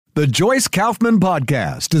The Joyce Kaufman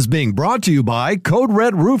Podcast is being brought to you by Code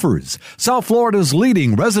Red Roofers, South Florida's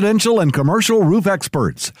leading residential and commercial roof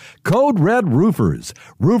experts. Code Red Roofers,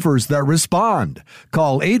 roofers that respond.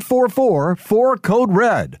 Call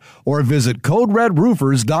 844-4CODE-RED or visit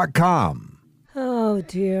CodeRedRoofers.com. Oh,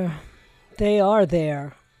 dear. They are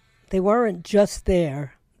there. They weren't just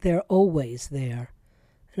there. They're always there.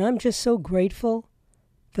 And I'm just so grateful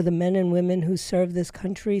for the men and women who serve this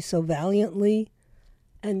country so valiantly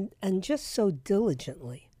and just so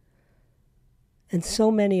diligently. And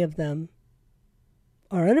so many of them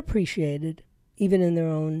are unappreciated, even in their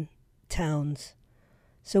own towns.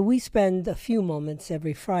 So we spend a few moments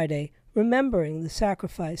every Friday remembering the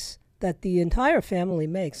sacrifice that the entire family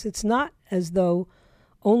makes. It's not as though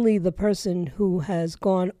only the person who has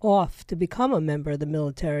gone off to become a member of the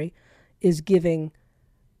military is giving,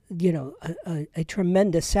 a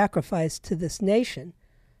tremendous sacrifice to this nation.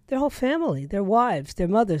 Their whole family, their wives, their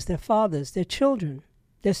mothers, their fathers, their children,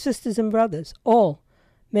 their sisters and brothers, all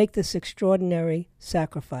make this extraordinary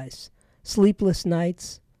sacrifice. Sleepless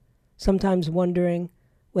nights, sometimes wondering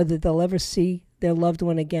whether they'll ever see their loved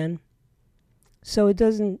one again. So it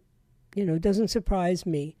doesn't surprise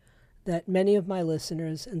me that many of my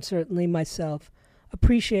listeners, and certainly myself,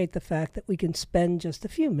 appreciate the fact that we can spend just a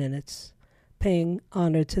few minutes paying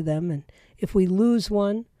honor to them. And if we lose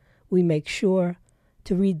one, we make sure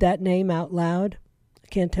to read that name out loud. I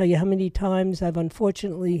can't tell you how many times I've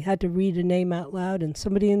unfortunately had to read a name out loud and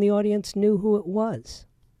somebody in the audience knew who it was,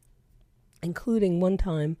 including one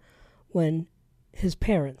time when his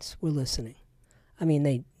parents were listening. I mean,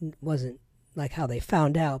 they wasn't like how they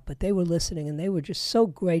found out, but they were listening and they were just so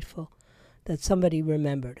grateful that somebody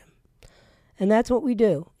remembered him. And that's what we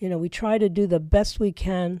do. We try to do the best we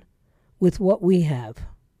can with what we have.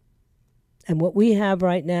 And what we have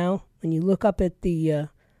right now, when you look up at the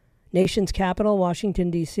nation's capital, Washington,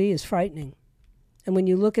 D.C., is frightening. And when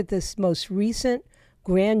you look at this most recent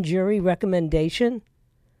grand jury recommendation,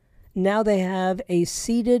 now they have a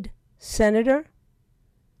seated senator,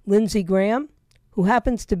 Lindsey Graham, who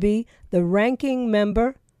happens to be the ranking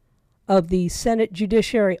member of the Senate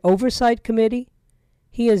Judiciary Oversight Committee.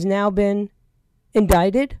 He has now been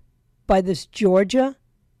indicted by this Georgia.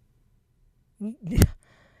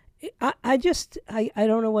 I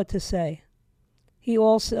don't know what to say.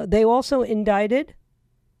 They also indicted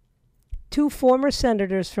two former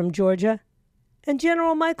senators from Georgia and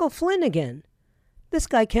General Michael Flynn again. This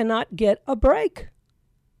guy cannot get a break.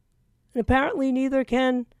 And apparently neither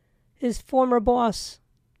can his former boss,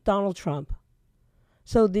 Donald Trump.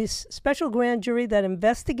 So this special grand jury that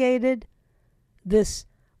investigated this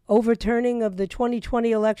overturning of the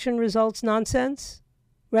 2020 election results nonsense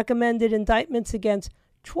recommended indictments against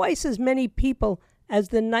twice as many people as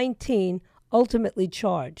the 19 ultimately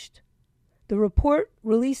charged. The report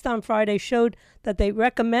released on Friday showed that they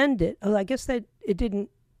recommended, I guess that it didn't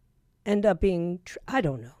end up being, I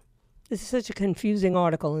don't know. This is such a confusing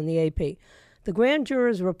article in the AP. The grand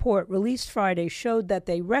juror's report released Friday showed that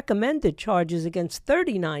they recommended charges against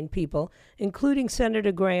 39 people, including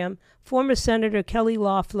Senator Graham, former Senator Kelly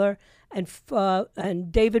Loeffler, and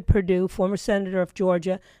David Perdue, former senator of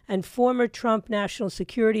Georgia, and former Trump National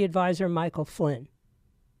Security Advisor Michael Flynn.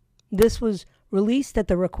 This was released at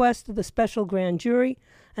the request of the special grand jury,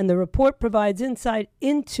 and the report provides insight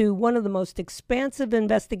into one of the most expansive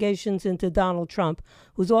investigations into Donald Trump,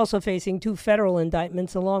 who's also facing 2 federal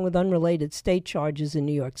indictments along with unrelated state charges in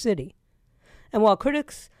New York City. And while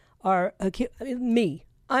critics are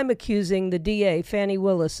I'm accusing the DA, Fani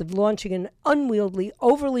Willis, of launching an unwieldy,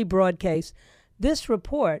 overly broad case. This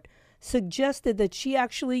report suggested that she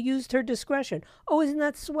actually used her discretion. Oh, isn't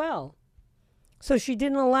that swell? So she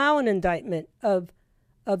didn't allow an indictment of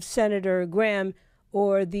Senator Graham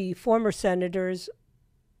or the former senators,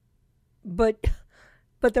 but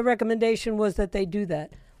the recommendation was that they do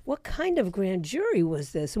that. What kind of grand jury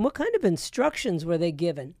was this, and what kind of instructions were they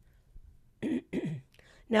given?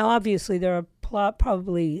 Now, obviously, there are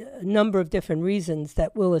probably a number of different reasons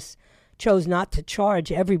that Willis chose not to charge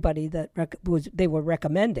everybody that they were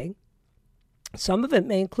recommending. Some of it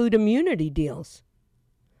may include immunity deals,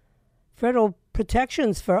 federal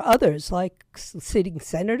protections for others, like sitting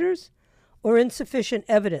senators, or insufficient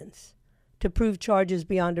evidence to prove charges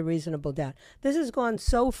beyond a reasonable doubt. This has gone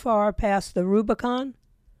so far past the Rubicon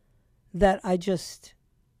that I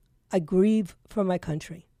grieve for my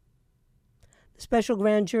country. The special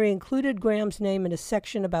grand jury included Graham's name in a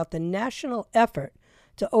section about the national effort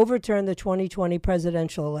to overturn the 2020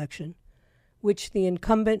 presidential election, which the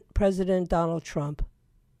incumbent President Donald Trump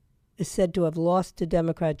is said to have lost to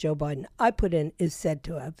Democrat Joe Biden. I put in is said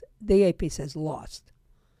to have. The AP says lost.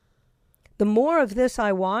 the more of this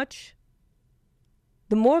I watch,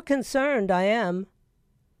 the more concerned I am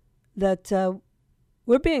that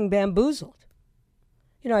we're being bamboozled.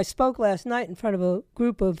 I spoke last night in front of a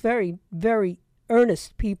group of very, very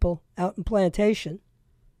earnest people out in Plantation.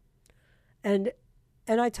 And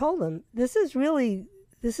I told them, this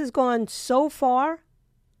has gone so far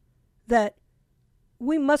that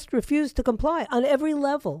we must refuse to comply on every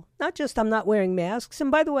level. Not just I'm not wearing masks. And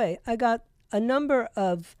by the way, I got a number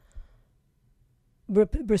of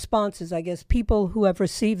responses, I guess, people who have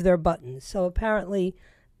received their buttons. So apparently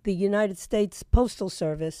the United States Postal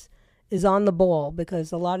Service is on the ball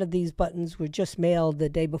because a lot of these buttons were just mailed the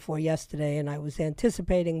day before yesterday, and I was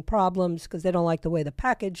anticipating problems because they don't like the way the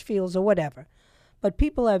package feels or whatever. But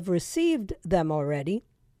people have received them already.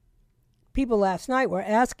 People last night were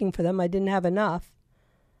asking for them. I didn't have enough.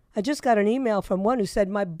 I just got an email from one who said,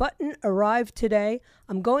 my button arrived today.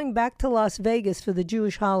 I'm going back to Las Vegas for the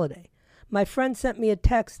Jewish holiday. My friend sent me a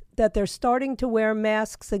text that they're starting to wear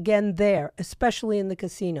masks again there, especially in the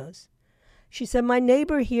casinos. She said, my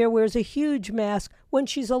neighbor here wears a huge mask when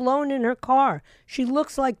she's alone in her car. She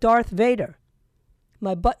looks like Darth Vader.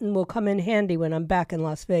 My button will come in handy when I'm back in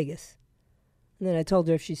Las Vegas. And then I told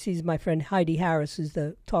her if she sees my friend Heidi Harris, who's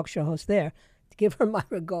the talk show host there, to give her my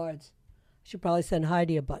regards. I should probably send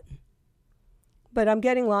Heidi a button. But I'm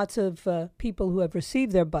getting lots of people who have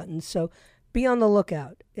received their buttons, so be on the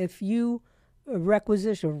lookout. If you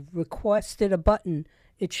requested a button,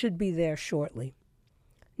 it should be there shortly.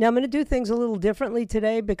 Now, I'm going to do things a little differently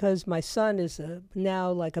today because my son is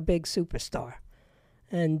now like a big superstar.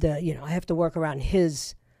 And, I have to work around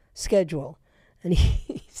his schedule. And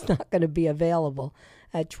he's not going to be available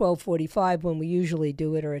at 12:45 when we usually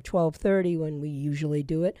do it or at 12:30 when we usually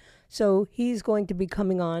do it. So he's going to be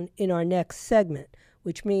coming on in our next segment,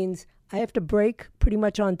 which means I have to break pretty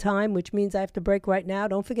much on time, which means I have to break right now.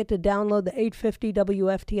 Don't forget to download the 850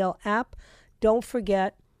 WFTL app. Don't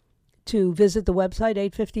forget to visit the website,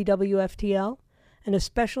 850 WFTL. And a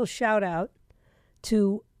special shout out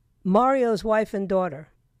to Mario's wife and daughter.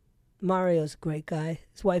 Mario's a great guy.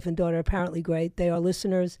 His wife and daughter are apparently great. They are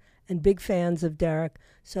listeners and big fans of Derek.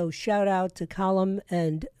 So shout out to Colum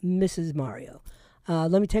and Mrs. Mario.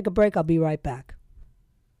 Let me take a break. I'll be right back.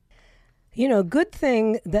 Good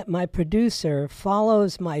thing that my producer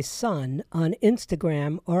follows my son on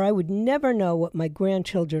Instagram, or I would never know what my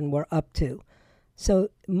grandchildren were up to. So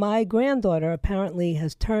my granddaughter apparently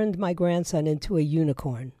has turned my grandson into a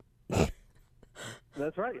unicorn.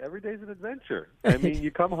 That's right. Every day's an adventure. I mean,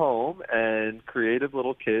 you come home and creative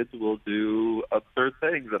little kids will do absurd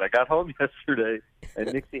things. And I got home yesterday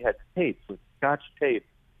and Nixie had tapes with Scotch tape,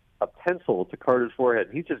 a pencil to Carter's forehead.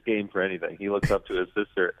 He's just game for anything. He looks up to his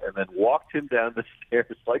sister and then walked him down the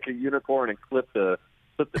stairs like a unicorn and clipped the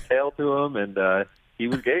tail to him. And he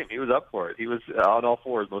was game. He was up for it. He was on all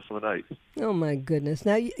fours most of the night. Oh, my goodness.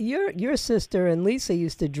 Now, your sister and Lisa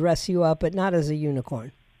used to dress you up, but not as a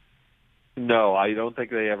unicorn. No, I don't think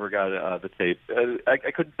they ever got the tape.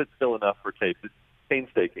 I couldn't sit still enough for tape. It's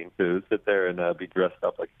painstaking to sit there and be dressed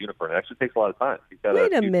up like a unicorn. It actually takes a lot of time.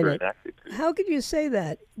 Wait a minute. How could you say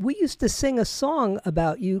that? We used to sing a song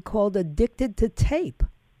about you called Addicted to Tape.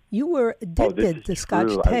 You were addicted to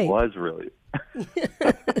Scotch tape. I was really.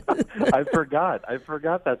 I forgot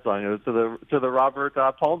that song. It was to the Robert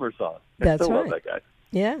Palmer song. I still love that guy.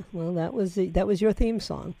 Yeah, well, that was your theme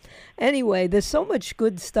song. Anyway, there's so much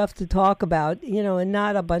good stuff to talk about, and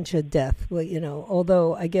not a bunch of death. Well,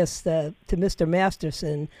 although I guess to Mr.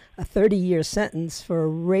 Masterson, a 30-year sentence for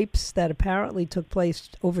rapes that apparently took place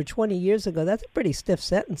over 20 years ago. That's a pretty stiff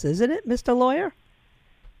sentence, isn't it, Mr. Lawyer?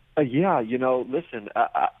 Yeah, listen,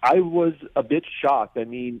 I was a bit shocked. I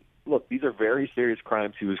mean, look, these are very serious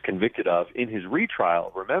crimes he was convicted of. In his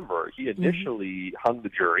retrial, remember, he initially hung the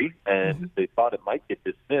jury, and they thought it might get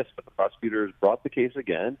dismissed, but the prosecutors brought the case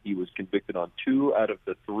again. He was convicted on 2 out of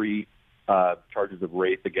the 3 charges of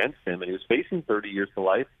rape against him, and he was facing 30 years to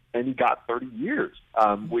life, and he got 30 years,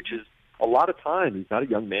 which is a lot of time. He's not a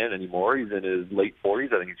young man anymore. He's in his late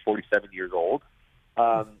 40s. I think he's 47 years old.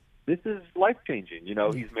 This is life-changing.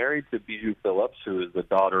 He's married to Bijou Phillips, who is the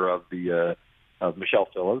daughter of Michelle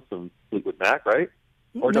Phillips from Fleetwood Mac, right?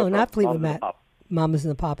 Or no, not Fleetwood Mac. Mamas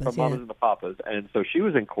and the Papas. Mamas and the Papas. And so she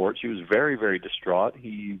was in court. She was very, very distraught.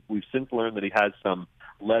 We've since learned that he had some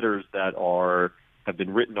letters that have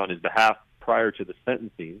been written on his behalf prior to the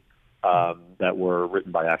sentencing that were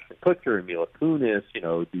written by Ashton Kutcher and Mila Kunis.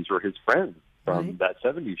 These were his friends from that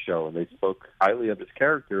 70s show, and they spoke highly of his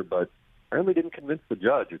character, but apparently didn't convince the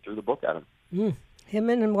judge who threw the book at him. Him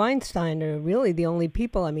and Weinstein are really the only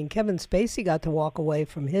people. I mean, Kevin Spacey got to walk away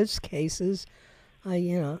from his cases.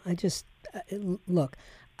 Look,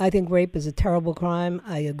 I think rape is a terrible crime.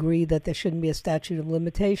 I agree that there shouldn't be a statute of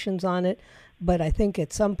limitations on it. But I think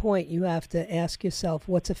at some point you have to ask yourself,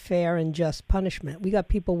 what's a fair and just punishment? We got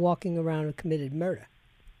people walking around who committed murder.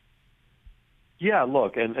 Yeah,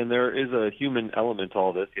 look, and there is a human element to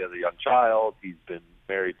all this. He has a young child. He's been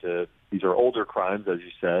married to, these are older crimes, as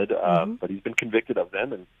you said, but he's been convicted of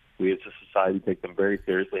them, and we as a society take them very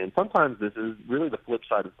seriously. And sometimes this is really the flip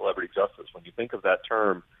side of celebrity justice. When you think of that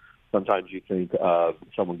term, sometimes you think of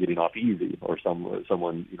someone getting off easy, or someone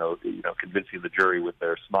convincing the jury with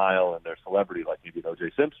their smile and their celebrity, like maybe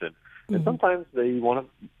O.J. Simpson. And sometimes they want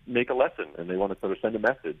to make a lesson, and they want to sort of send a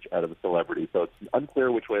message out of a celebrity. So it's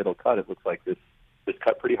unclear which way it'll cut. It looks like this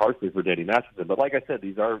cut pretty harshly for Danny Masterson. But like I said,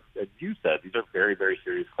 these are, as you said, these are very, very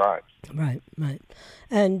serious crimes. Right.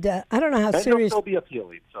 And I don't know how and serious... they'll still be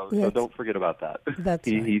appealing, so don't forget about that. That's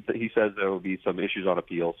he says there will be some issues on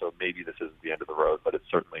appeal, so maybe this isn't the end of the road, but it's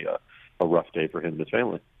certainly a rough day for him and his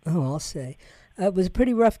family. Oh, I'll say. It was a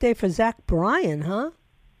pretty rough day for Zach Bryan, huh?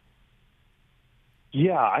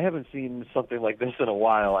 Yeah, I haven't seen something like this in a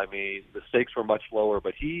while. I mean, the stakes were much lower,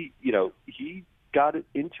 but he got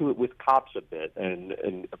into it with cops a bit,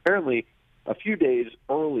 and apparently a few days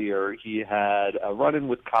earlier he had a run-in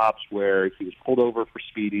with cops where he was pulled over for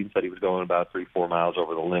speeding, said he was going about 3-4 miles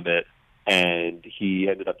over the limit, and he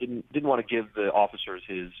ended up didn't want to give the officers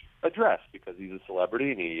his address because he's a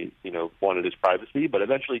celebrity and he wanted his privacy, but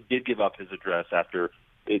eventually did give up his address after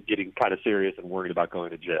it getting kind of serious and worried about going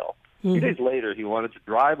to jail. A few days later, he wanted to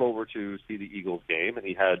drive over to see the Eagles game, and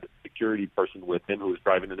he had a security person with him who was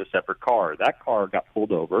driving in a separate car. That car got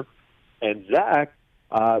pulled over, and Zach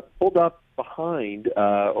pulled up behind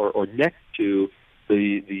or next to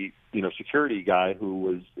the security guy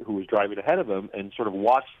who was driving ahead of him, and sort of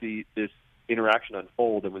watched this interaction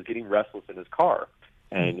unfold, and was getting restless in his car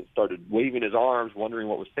and started waving his arms, wondering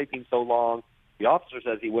what was taking so long. The officer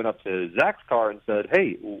says he went up to Zach's car and said,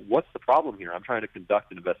 "Hey, what's the problem here? I'm trying to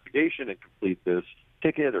conduct an investigation and complete this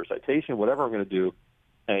ticket or citation, whatever I'm going to do,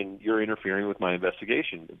 and you're interfering with my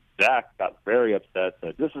investigation." Zach got very upset,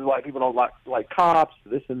 said, "This is why people don't like cops,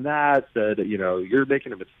 this and that," said, "You're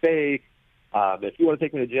making a mistake. If you want to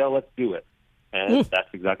take me to jail, let's do it." And that's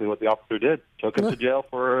exactly what the officer did. Took him to jail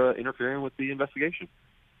for interfering with the investigation.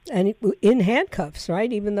 And in handcuffs,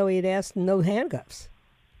 right? Even though he had asked no handcuffs.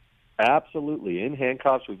 Absolutely. In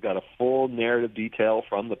handcuffs. We've got a full narrative detail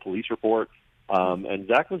from the police report. And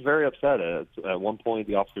Zach was very upset. At one point,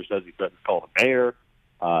 the officer says he threatened to call the mayor.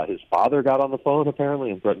 His father got on the phone, apparently,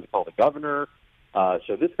 and threatened to call the governor.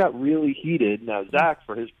 So this got really heated. Now, Zach,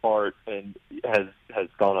 for his part, has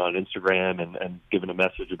gone on Instagram and given a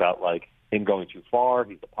message about, him going too far.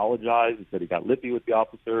 He's apologized. He said he got lippy with the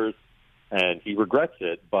officers, and he regrets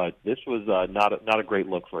it. But this was not a great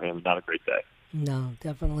look for him, not a great day. No,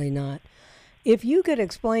 definitely not. If you could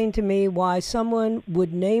explain to me why someone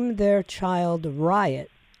would name their child Riot,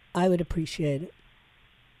 I would appreciate it.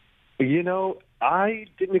 I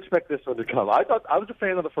didn't expect this one to come. I was a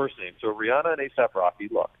fan of the first name. So Rihanna and A$AP Rocky,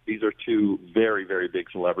 look, these are two very, very big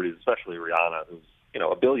celebrities, especially Rihanna, who's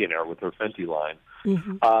a billionaire with her Fenty line.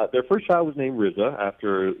 Their first child was named RZA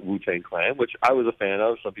after Wu-Tang Clan, which I was a fan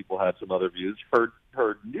of. Some people had some other views.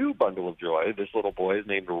 Her new bundle of joy, this little boy, is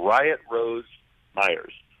named Riot Rose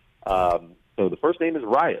Myers. So the first name is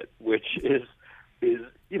Riot, which is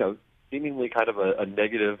seemingly kind of a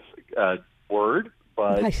negative word,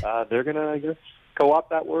 but they're going to, I guess, co-opt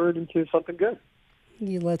that word into something good.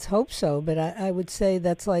 Let's hope so, but I would say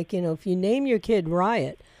that's like, if you name your kid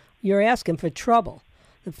Riot, you're asking for trouble.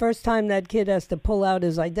 The first time that kid has to pull out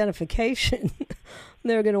his identification,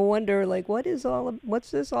 they're going to wonder,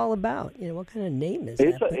 what's this all about? What kind of name is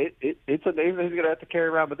that? It's a name that he's going to have to carry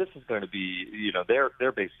around, but this is going to be,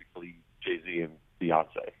 they're basically Jay-Z and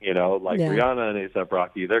Beyonce, Rihanna and A$AP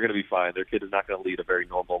Rocky, they're going to be fine. Their kid is not going to lead a very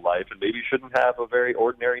normal life and maybe shouldn't have a very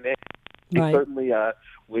ordinary name. Right. Certainly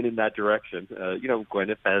went in that direction.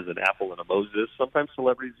 Gwyneth has an Apple and a Moses. Sometimes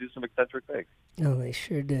celebrities do some eccentric things. Oh, they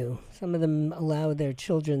sure do. Some of them allow their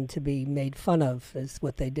children to be made fun of, is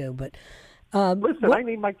what they do. But listen, I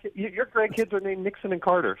named my kid. Your grandkids are named Nixon and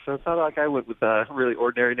Carter, so it's not like I went with really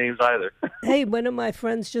ordinary names either. Hey, one of my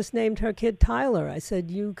friends just named her kid Tyler. I said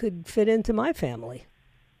you could fit into my family.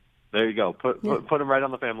 There you go. Put him right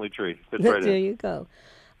on the family tree. Fits right there in. You go.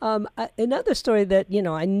 Another story that,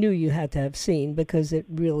 I knew you had to have seen because it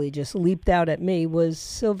really just leaped out at me was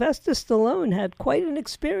Sylvester Stallone had quite an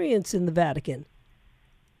experience in the Vatican.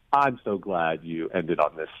 I'm so glad you ended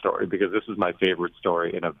on this story because this is my favorite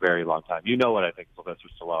story in a very long time. You know what I think of Sylvester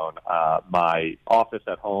Stallone. My office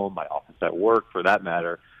at home, my office at work, for that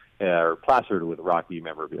matter, are plastered with Rocky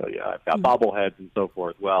memorabilia. I've got bobbleheads and so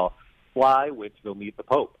forth. Well, fly, which they'll meet the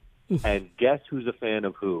Pope. And guess who's a fan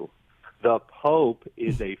of who? The Pope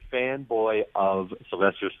is a fanboy of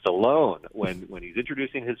Sylvester Stallone. When he's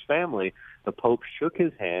introducing his family, the Pope shook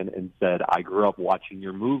his hand and said, "I grew up watching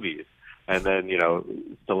your movies." And then,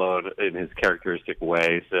 Stallone, in his characteristic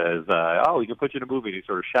way, says, "Oh, we can put you in a movie." And he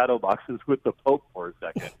sort of shadow boxes with the Pope for a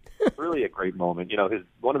second. Really a great moment.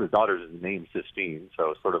 One of his daughters is named Sistine,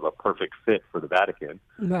 so sort of a perfect fit for the Vatican.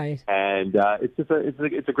 Right. And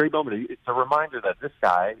it's a great moment. It's a reminder that this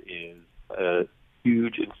guy is a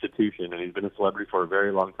huge institution, and he's been a celebrity for a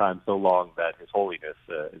very long time, so long that His Holiness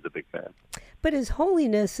is a big fan. But His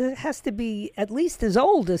Holiness has to be at least as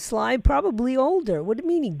old as Sly, probably older. What do you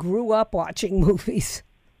mean he grew up watching movies?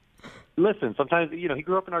 Listen, sometimes, he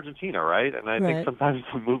grew up in Argentina, right? And I think sometimes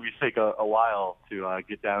the movies take a while to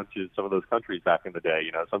get down to some of those countries back in the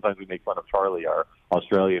day. Sometimes we make fun of Charlie, our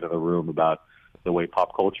Australian in the room, about the way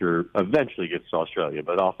pop culture eventually gets to Australia,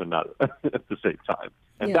 but often not at the same time.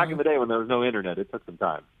 And back in the day when there was no internet, it took some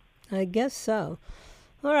time. I guess so.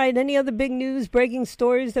 All right. Any other big news, breaking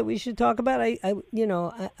stories that we should talk about?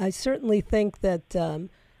 I certainly think that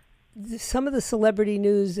some of the celebrity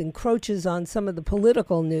news encroaches on some of the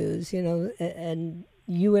political news, and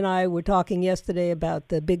you and I were talking yesterday about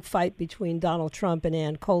the big fight between Donald Trump and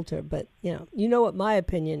Ann Coulter. But, you know what my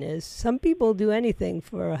opinion is. Some people do anything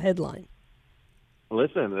for a headline.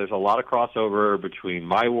 Listen, there's a lot of crossover between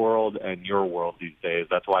my world and your world these days.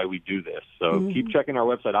 That's why we do this. So keep checking our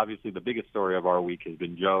website. Obviously, the biggest story of our week has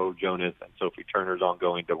been Joe Jonas and Sophie Turner's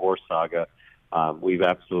ongoing divorce saga. We've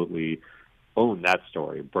absolutely owned that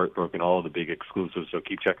story, broken all the big exclusives. So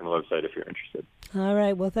keep checking the website if you're interested. All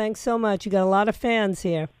right. Well, thanks so much. You got a lot of fans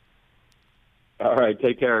here. All right.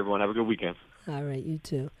 Take care, everyone. Have a good weekend. All right. You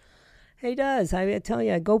too. Hey, Does. I tell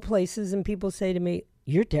you, I go places and people say to me,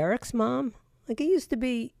 "You're Derek's mom?" Like, it used to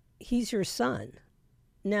be, "He's your son."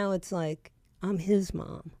 Now it's like, "I'm his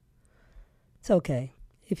mom." It's okay.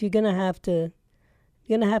 If you're gonna have to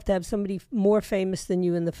have somebody more famous than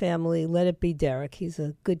you in the family, let it be Derek. He's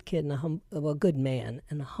a good kid and a good man,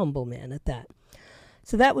 and a humble man at that.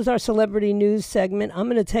 So that was our celebrity news segment. I'm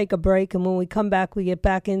going to take a break, and when we come back, we get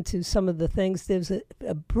back into some of the things. There's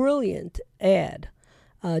a brilliant ad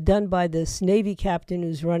done by this Navy captain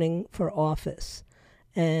who's running for office.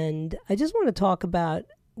 And I just want to talk about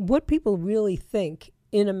what people really think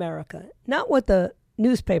in America, not what the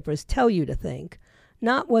newspapers tell you to think,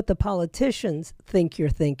 not what the politicians think you're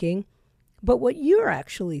thinking, but what you're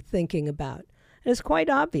actually thinking about. And it's quite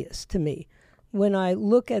obvious to me when I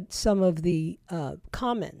look at some of the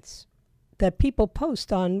comments that people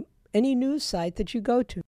post on any news site that you go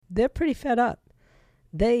to. They're pretty fed up.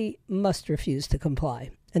 They must refuse to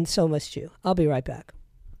comply, and so must you. I'll be right back.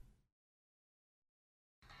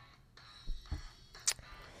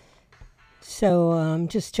 So I'm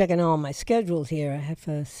just checking all my schedules here. I have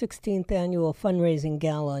a 16th annual fundraising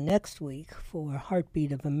gala next week for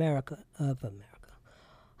Heartbeat of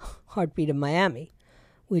Heartbeat of Miami,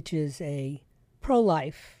 which is a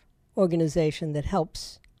pro-life organization that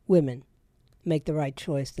helps women make the right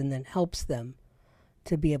choice and then helps them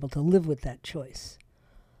to be able to live with that choice.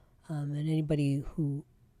 And anybody who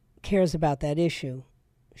cares about that issue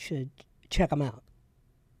should check them out.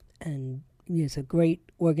 And it's a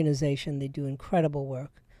great organization. They do incredible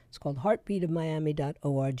work. It's called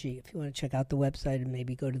heartbeatofmiami.org if you want to check out the website and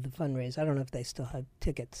maybe go to the fundraiser. I don't know if they still have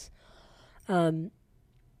tickets. I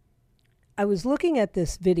was looking at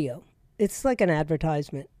this video. It's like an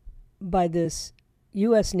advertisement by this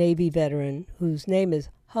U.S. Navy veteran whose name is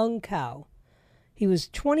Hung Kao. He was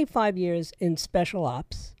 25 years in special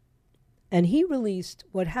ops, and he released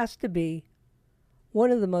what has to be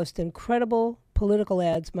one of the most incredible political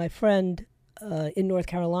ads. My friend in North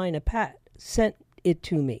Carolina, Pat, sent it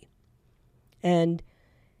to me. And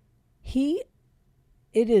it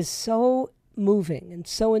is so moving and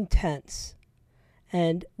so intense.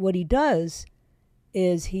 And what he does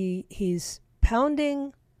is he's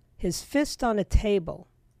pounding his fist on a table,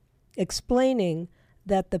 explaining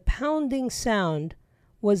that the pounding sound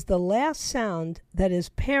was the last sound that his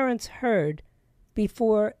parents heard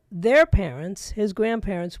before their parents, his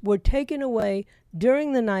grandparents, were taken away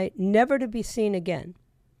during the night, never to be seen again.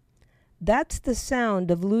 That's the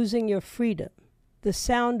sound of losing your freedom, the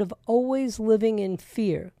sound of always living in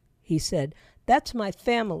fear, he said. That's my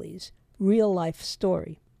family's real-life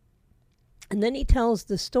story. And then he tells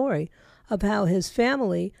the story of how his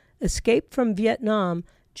family escaped from Vietnam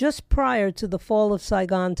just prior to the fall of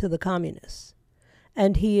Saigon to the communists.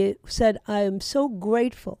 And he said, "I am so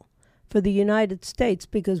grateful for the United States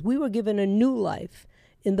because we were given a new life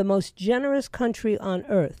in the most generous country on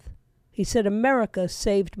earth." He said, "America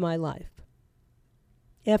saved my life."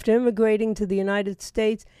 After immigrating to the United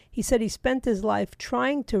States, he said he spent his life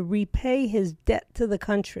trying to repay his debt to the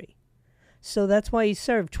country. So that's why he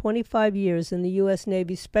served 25 years in the U.S.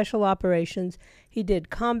 Navy Special Operations. He did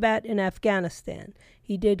combat in Afghanistan.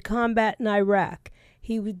 He did combat in Iraq.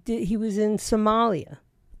 He was in Somalia.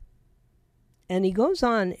 And he goes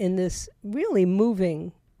on in this really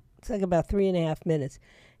moving, it's like about 3.5 minutes.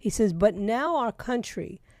 He says, but now our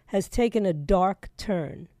country has taken a dark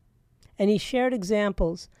turn. And he shared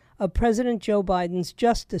examples of President Joe Biden's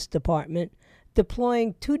Justice Department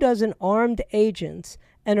deploying 24 armed agents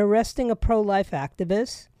and arresting a pro-life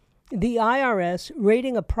activist, the IRS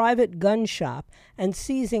raiding a private gun shop and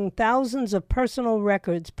seizing thousands of personal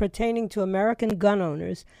records pertaining to American gun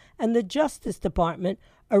owners, and the Justice Department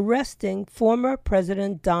arresting former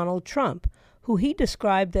President Donald Trump, who he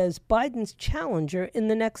described as Biden's challenger in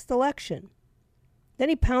the next election. Then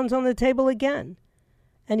he pounds on the table again,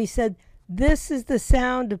 and he said, this is the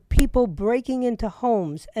sound of people breaking into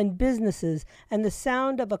homes and businesses and the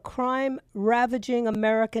sound of a crime-ravaging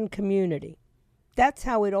American community. That's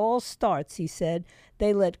how it all starts, he said.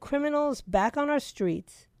 They let criminals back on our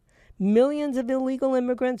streets. Millions of illegal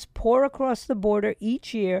immigrants pour across the border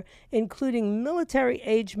each year, including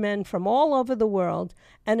military-age men from all over the world,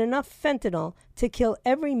 and enough fentanyl to kill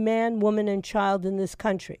every man, woman, and child in this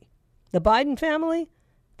country. The Biden family?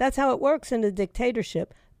 That's how it works in a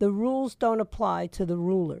dictatorship. The rules don't apply to the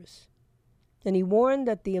rulers. And he warned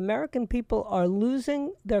that the American people are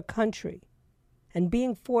losing their country and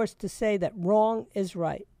being forced to say that wrong is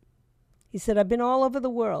right. He said, I've been all over the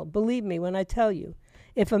world. Believe me when I tell you,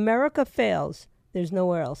 if America fails, there's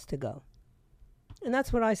nowhere else to go. And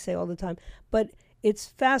that's what I say all the time. But it's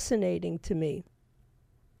fascinating to me.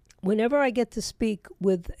 Whenever I get to speak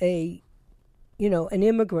with an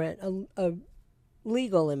immigrant, a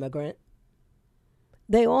legal immigrant,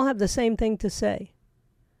 they all have the same thing to say,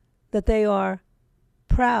 that they are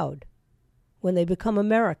proud when they become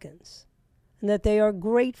Americans and that they are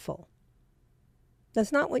grateful.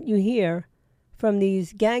 That's not what you hear from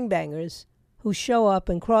these gangbangers who show up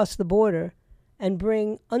and cross the border and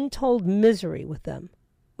bring untold misery with them,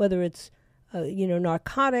 whether it's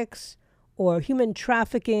narcotics or human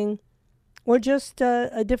trafficking or just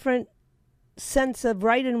a different sense of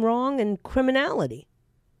right and wrong and criminality.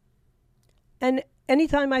 And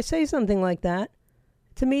anytime I say something like that,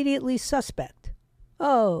 it's immediately suspect.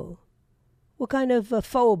 Oh, what kind of a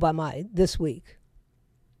phobe am I this week?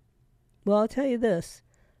 Well, I'll tell you this.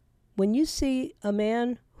 When you see a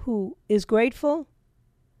man who is grateful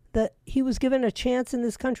that he was given a chance in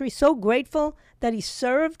this country, so grateful that he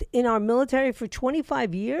served in our military for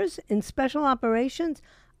 25 years in special operations,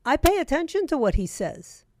 I pay attention to what he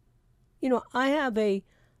says.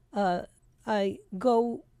 I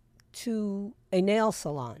go to a nail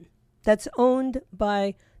salon that's owned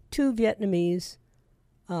by two Vietnamese,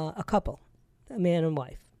 a couple, a man and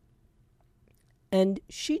wife. And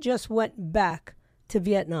she just went back to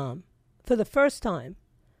Vietnam for the first time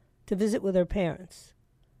to visit with her parents.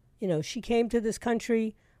 She came to this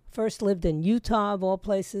country, first lived in Utah of all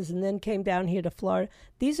places, and then came down here to Florida.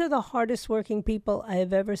 These are the hardest working people I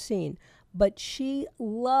have ever seen. But she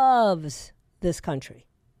loves this country.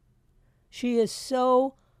 She is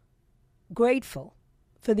so grateful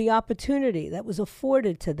for the opportunity that was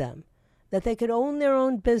afforded to them, that they could own their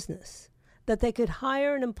own business, that they could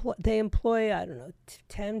hire and employ. They employ,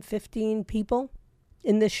 10, 15 people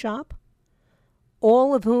in this shop,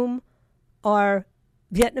 all of whom are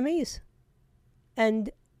Vietnamese.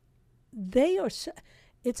 And they are,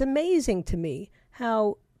 it's amazing to me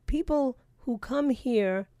how people who come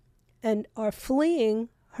here and are fleeing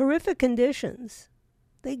horrific conditions,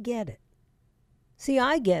 they get it. See,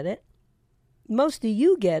 I get it. Most of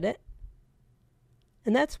you get it.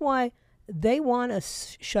 And that's why they want to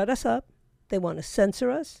shut us up. They want to censor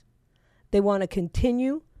us. They want to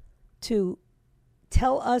continue to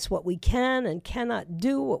tell us what we can and cannot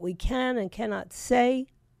do, what we can and cannot say.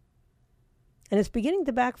 And it's beginning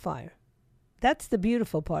to backfire. That's the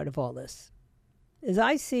beautiful part of all this, is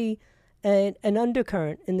I see an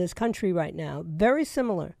undercurrent in this country right now, very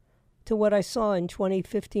similar to what I saw in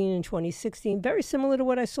 2015 and 2016, very similar to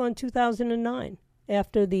what I saw in 2009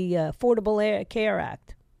 after the Affordable Care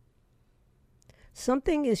Act.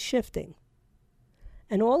 Something is shifting.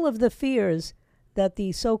 And all of the fears that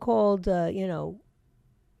the so-called,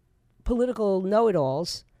 political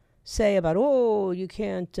know-it-alls say about, you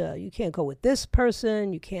can't go with this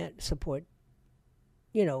person, you can't support,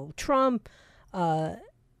 Trump. Let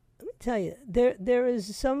me tell you, there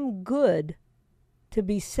is some good to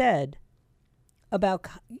be said about,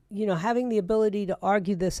 having the ability to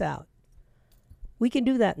argue this out. We can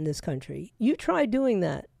do that in this country. You try doing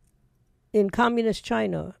that in communist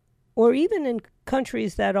China or even in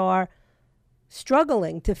countries that are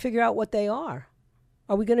struggling to figure out what they are.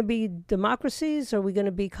 Are we going to be democracies? Are we going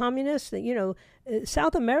to be communists?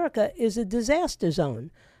 South America is a disaster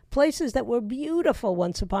zone. Places that were beautiful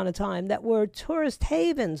once upon a time, that were tourist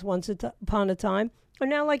havens once upon a time, are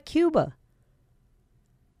now like Cuba.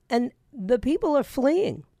 And the people are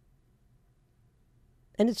fleeing.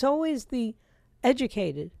 And it's always the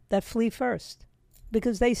educated that flee first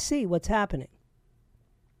because they see what's happening.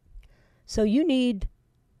 So you need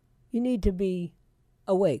to be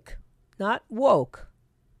awake, not woke,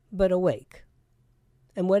 but awake.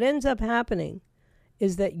 And what ends up happening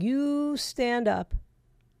is that you stand up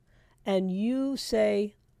and you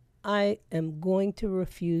say, I am going to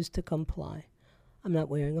refuse to comply. I'm not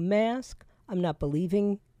wearing a mask. I'm not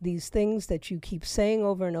believing these things that you keep saying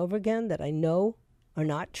over and over again that I know are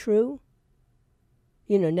not true.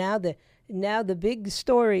 Now the big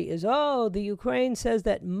story is, the Ukraine says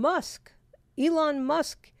that Elon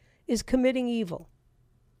Musk is committing evil.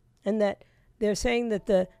 And that they're saying that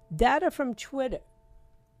the data from Twitter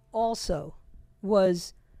also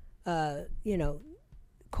was,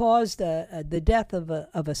 caused the death of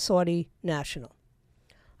a Saudi national.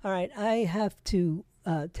 All right, I have to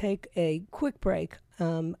take a quick break.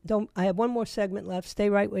 I have one more segment left. Stay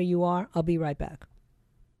right where you are. I'll be right back.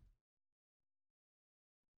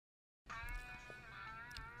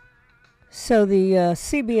 So the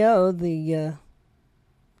CBO,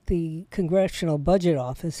 the Congressional Budget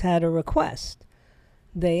Office, had a request.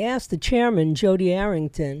 They asked the chairman, Jody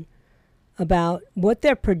Arrington, about what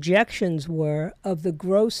their projections were of the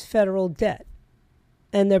gross federal debt.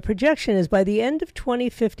 And their projection is by the end of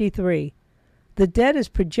 2053, the debt is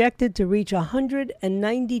projected to reach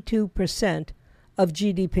 192% of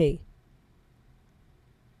GDP.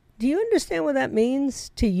 Do you understand what that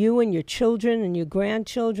means to you and your children and your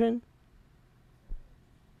grandchildren?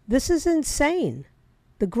 This is insane.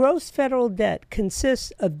 The gross federal debt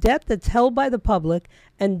consists of debt that's held by the public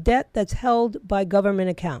and debt that's held by government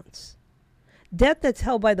accounts. Debt that's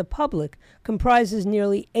held by the public comprises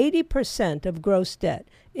nearly 80% of gross debt.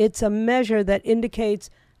 It's a measure that indicates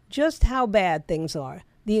just how bad things are,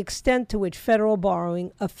 the extent to which federal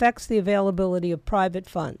borrowing affects the availability of private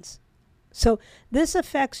funds. So this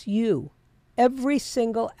affects you, every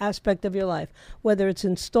single aspect of your life, whether it's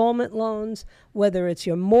installment loans, whether it's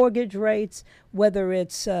your mortgage rates, whether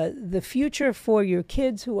it's the future for your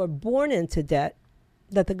kids who are born into debt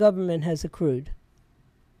that the government has accrued.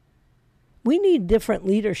 We need different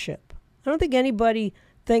leadership. I don't think anybody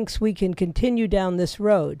thinks we can continue down this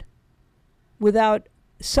road without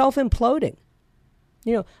self-imploding.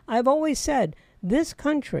 I've always said this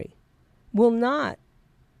country will not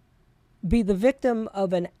be the victim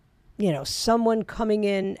of someone coming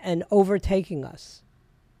in and overtaking us.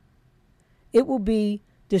 It will be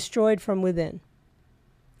destroyed from within.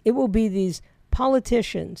 It will be these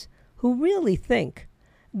politicians who really think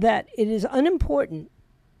that it is unimportant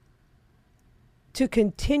to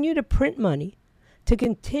continue to print money, to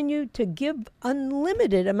continue to give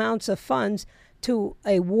unlimited amounts of funds to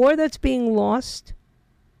a war that's being lost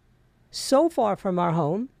so far from our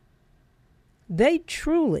home. They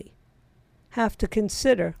truly have to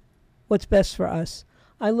consider what's best for us.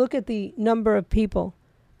 I look at the number of people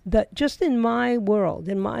that just in my world,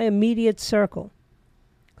 in my immediate circle,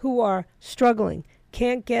 who are struggling,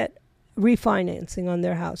 can't get refinancing on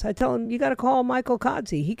their house. I tell them, you got to call Michael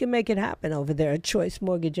Kodsey. He can make it happen over there at Choice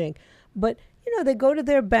Mortgaging. But, they go to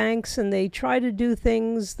their banks and they try to do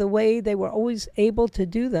things the way they were always able to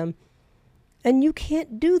do them. And you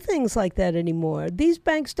can't do things like that anymore. These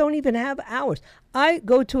banks don't even have hours. I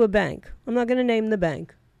go to a bank. I'm not going to name the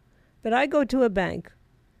bank. But I go to a bank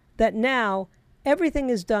that now everything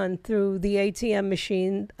is done through the ATM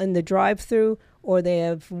machine and the drive-through, or they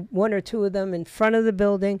have one or two of them in front of the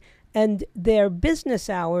building, and their business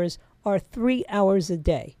hours are 3 hours a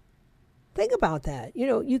day. Think about that.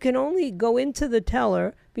 You can only go into the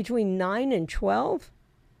teller between 9 and 12.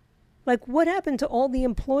 Like, what happened to all the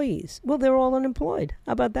employees? Well, they're all unemployed.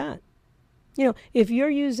 How about that? If you're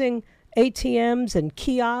using ATMs and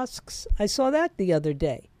kiosks, I saw that the other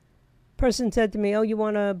day. Person said to me, you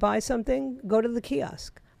want to buy something? Go to the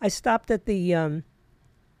kiosk. I stopped at the,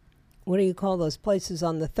 what do you call those places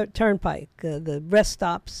on the turnpike, the rest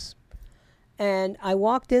stops. And I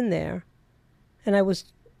walked in there, and I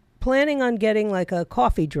was planning on getting like a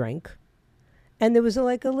coffee drink. And there was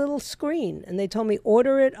like a little screen. And they told me,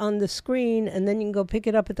 order it on the screen, and then you can go pick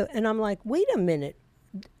it up at the... And I'm like, wait a minute.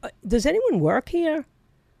 Does anyone work here?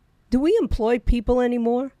 Do we employ people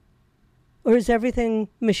anymore? Or is everything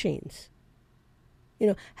machines?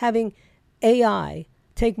 having AI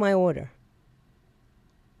take my order.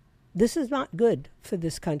 This is not good for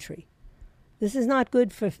this country. This is not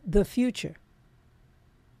good for the future.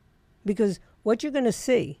 Because what you're going to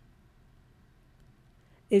see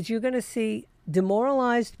is you're going to see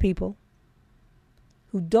demoralized people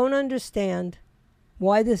who don't understand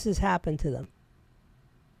why this has happened to them.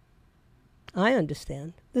 I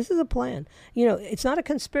understand. This is a plan. It's not a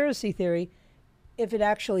conspiracy theory if it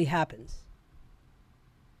actually happens.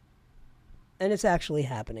 And it's actually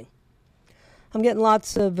happening. I'm getting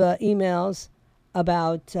lots of emails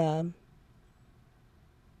about, I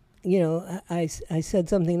said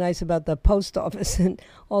something nice about the post office, and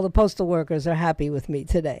all the postal workers are happy with me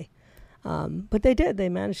today. But they did. They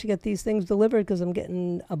managed to get these things delivered because I'm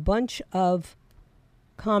getting a bunch of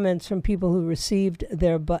comments from people who received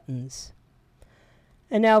their buttons.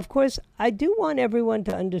 And now, of course, I do want everyone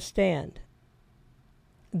to understand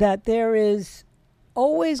that there is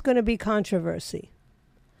always going to be controversy.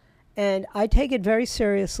 And I take it very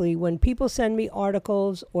seriously when people send me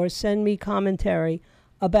articles or send me commentary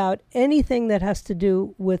about anything that has to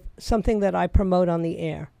do with something that I promote on the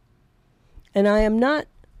air. And I am not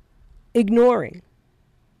ignoring.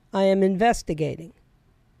 I am investigating.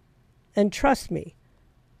 And trust me,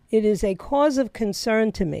 it is a cause of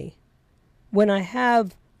concern to me when I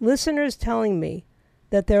have listeners telling me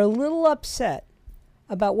that they're a little upset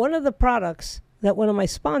about one of the products that one of my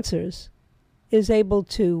sponsors is able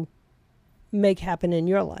to make happen in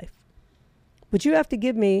your life. But you have to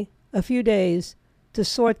give me a few days to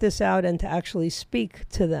sort this out and to actually speak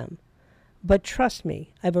to them. But trust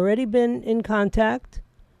me, I've already been in contact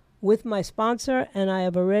with my sponsor, and I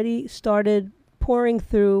have already started pouring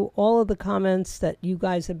through all of the comments that you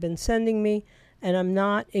guys have been sending me, and I'm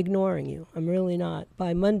not ignoring you. I'm really not.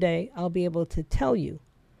 By Monday, I'll be able to tell you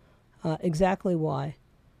exactly why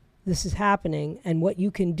this is happening and what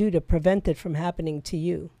you can do to prevent it from happening to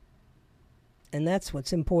you. And that's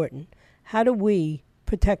what's important. How do we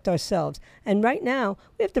protect ourselves? And right now,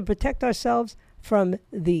 we have to protect ourselves from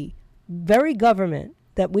the very government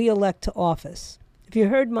that we elect to office. If you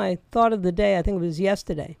heard my thought of the day, I think it was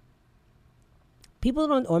yesterday. People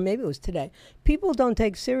don't, or maybe it was today, people don't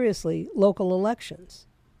take seriously local elections.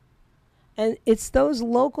 And it's those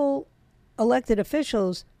local elected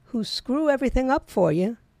officials who screw everything up for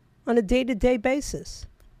you on a day-to-day basis.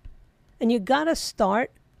 And you got to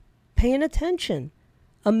start paying attention.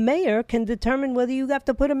 A mayor can determine whether you have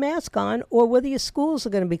to put a mask on or whether your schools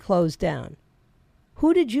are going to be closed down.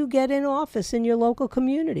 Who did you get in office in your local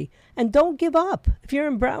community? And don't give up. If you're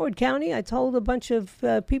in Broward County, I told a bunch of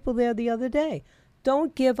people there the other day,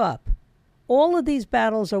 don't give up. All of these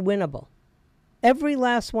battles are winnable. Every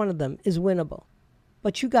last one of them is winnable.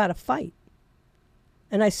 But you got to fight.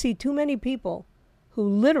 And I see too many people who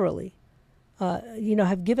literally,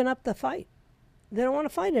 have given up the fight. They don't want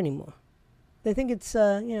to fight anymore. They think it's,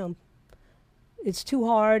 it's too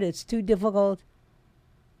hard, it's too difficult.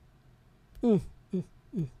 When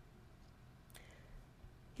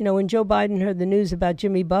Joe Biden heard the news about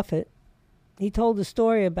Jimmy Buffett, he told a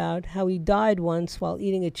story about how he died once while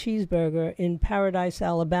eating a cheeseburger in Paradise,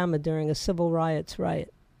 Alabama during a civil rights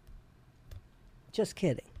riot. Just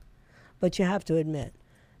kidding. But you have to admit,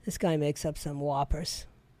 this guy makes up some whoppers.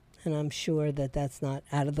 And I'm sure that that's not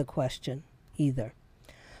out of the question either.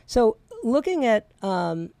 So looking at,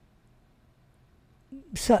 there's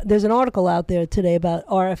an article out there today about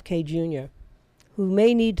RFK Jr., who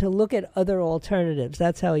may need to look at other alternatives.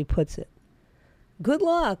 That's how he puts it. Good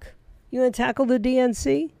luck. You want to tackle the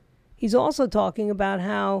DNC? He's also talking about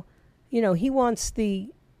how, he wants the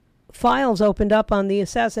files opened up on the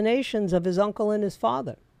assassinations of his uncle and his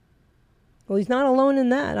father. Well, he's not alone in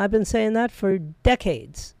that. I've been saying that for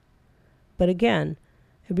decades. But again,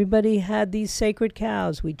 everybody had these sacred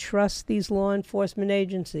cows. We trust these law enforcement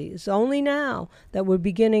agencies. It's only now that we're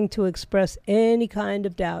beginning to express any kind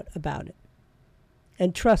of doubt about it.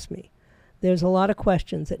 And trust me, there's a lot of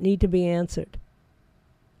questions that need to be answered.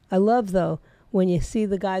 I love, though, when you see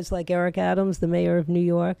the guys like Eric Adams, the mayor of New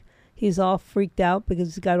York. He's all freaked out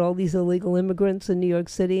because he's got all these illegal immigrants in New York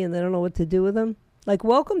City and they don't know what to do with them. Like,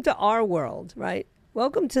 welcome to our world, right?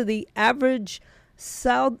 Welcome to the average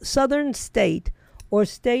southern state or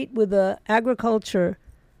state with an agriculture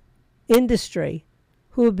industry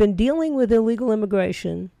who have been dealing with illegal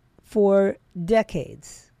immigration for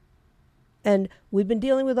decades. And we've been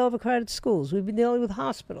dealing with overcrowded schools. We've been dealing with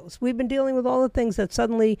hospitals. We've been dealing with all the things that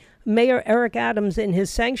suddenly Mayor Eric Adams in his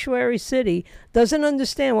sanctuary city doesn't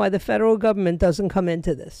understand why the federal government doesn't come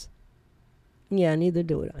into this. Yeah, neither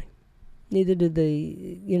do I. Neither did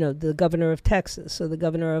the governor of Texas or the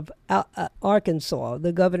governor of Arkansas,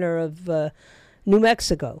 the governor of New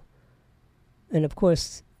Mexico, and of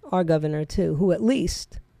course our governor too, who at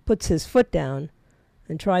least puts his foot down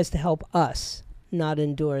and tries to help us not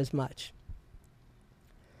endure as much.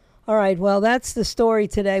 All right, well, that's the story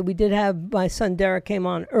today. We did have my son Derek came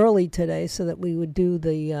on early today so that we would do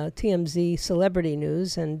the TMZ celebrity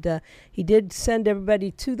news, and he did send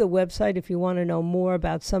everybody to the website if you want to know more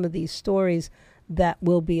about some of these stories that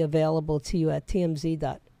will be available to you at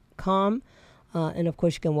tmz.com. And, of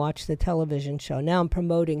course, you can watch the television show. Now I'm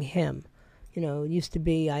promoting him. You know, it used to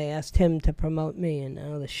be I asked him to promote me, and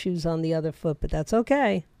now the shoe's on the other foot, but that's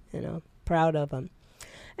okay. You know, proud of him.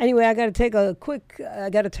 Anyway, I got to take a quick, I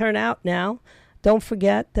got to turn out now. Don't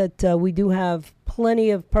forget that we do have plenty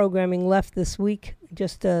of programming left this week.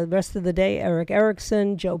 Just the rest of the day, Eric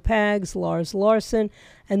Erickson, Joe Pags, Lars Larson,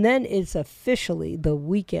 and then it's officially the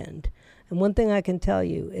weekend. And one thing I can tell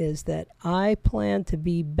you is that I plan to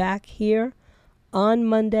be back here on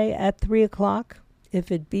Monday at 3 o'clock,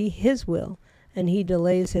 if it be his will, and he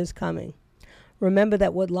delays his coming. Remember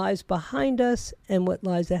that what lies behind us and what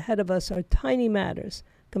lies ahead of us are tiny matters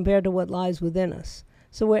compared to what lies within us.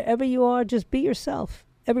 So wherever you are, just be yourself.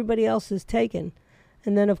 Everybody else is taken.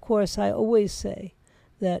 And then, of course, I always say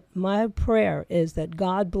that my prayer is that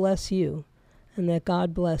God bless you and that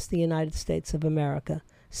God bless the United States of America.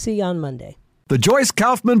 See you on Monday. The Joyce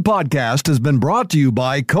Kaufman Podcast has been brought to you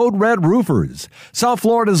by Code Red Roofers, South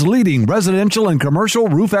Florida's leading residential and commercial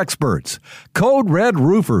roof experts. Code Red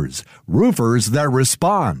Roofers, roofers that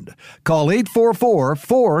respond. Call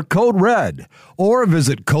 844-4-CODE-RED or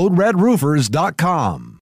visit CodeRedRoofers.com.